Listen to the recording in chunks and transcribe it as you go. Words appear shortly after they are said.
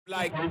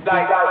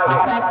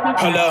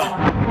Hello,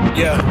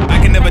 yeah,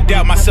 I can never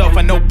doubt myself,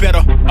 I know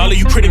better. All of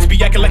you critics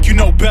be acting like you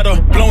know better.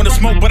 Blowing the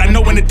smoke, but I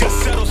know when the dust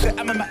settles.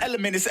 I'm in my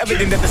element, it's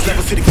evident that this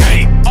level to the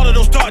game. All of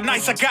those dark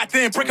nights I got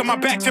then, breaking my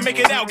back to make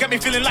it out, got me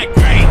feeling like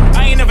rain.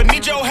 I ain't never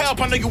need your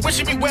help, I know you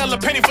wishing me well. A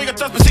penny for your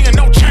thoughts, but seeing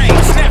no change.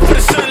 Snap for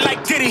the sun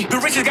like Diddy, the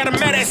richest got a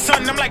mad ass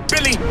son, I'm like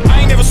Billy. I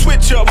ain't never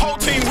switch up, whole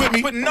team with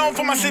me. Putting on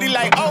for my city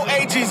like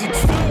OAGZ.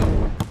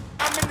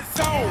 I'm in the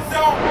zone,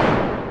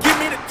 give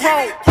me the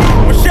throne.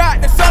 One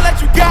shot, that's all that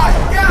you got.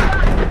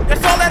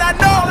 That's all that I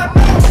know.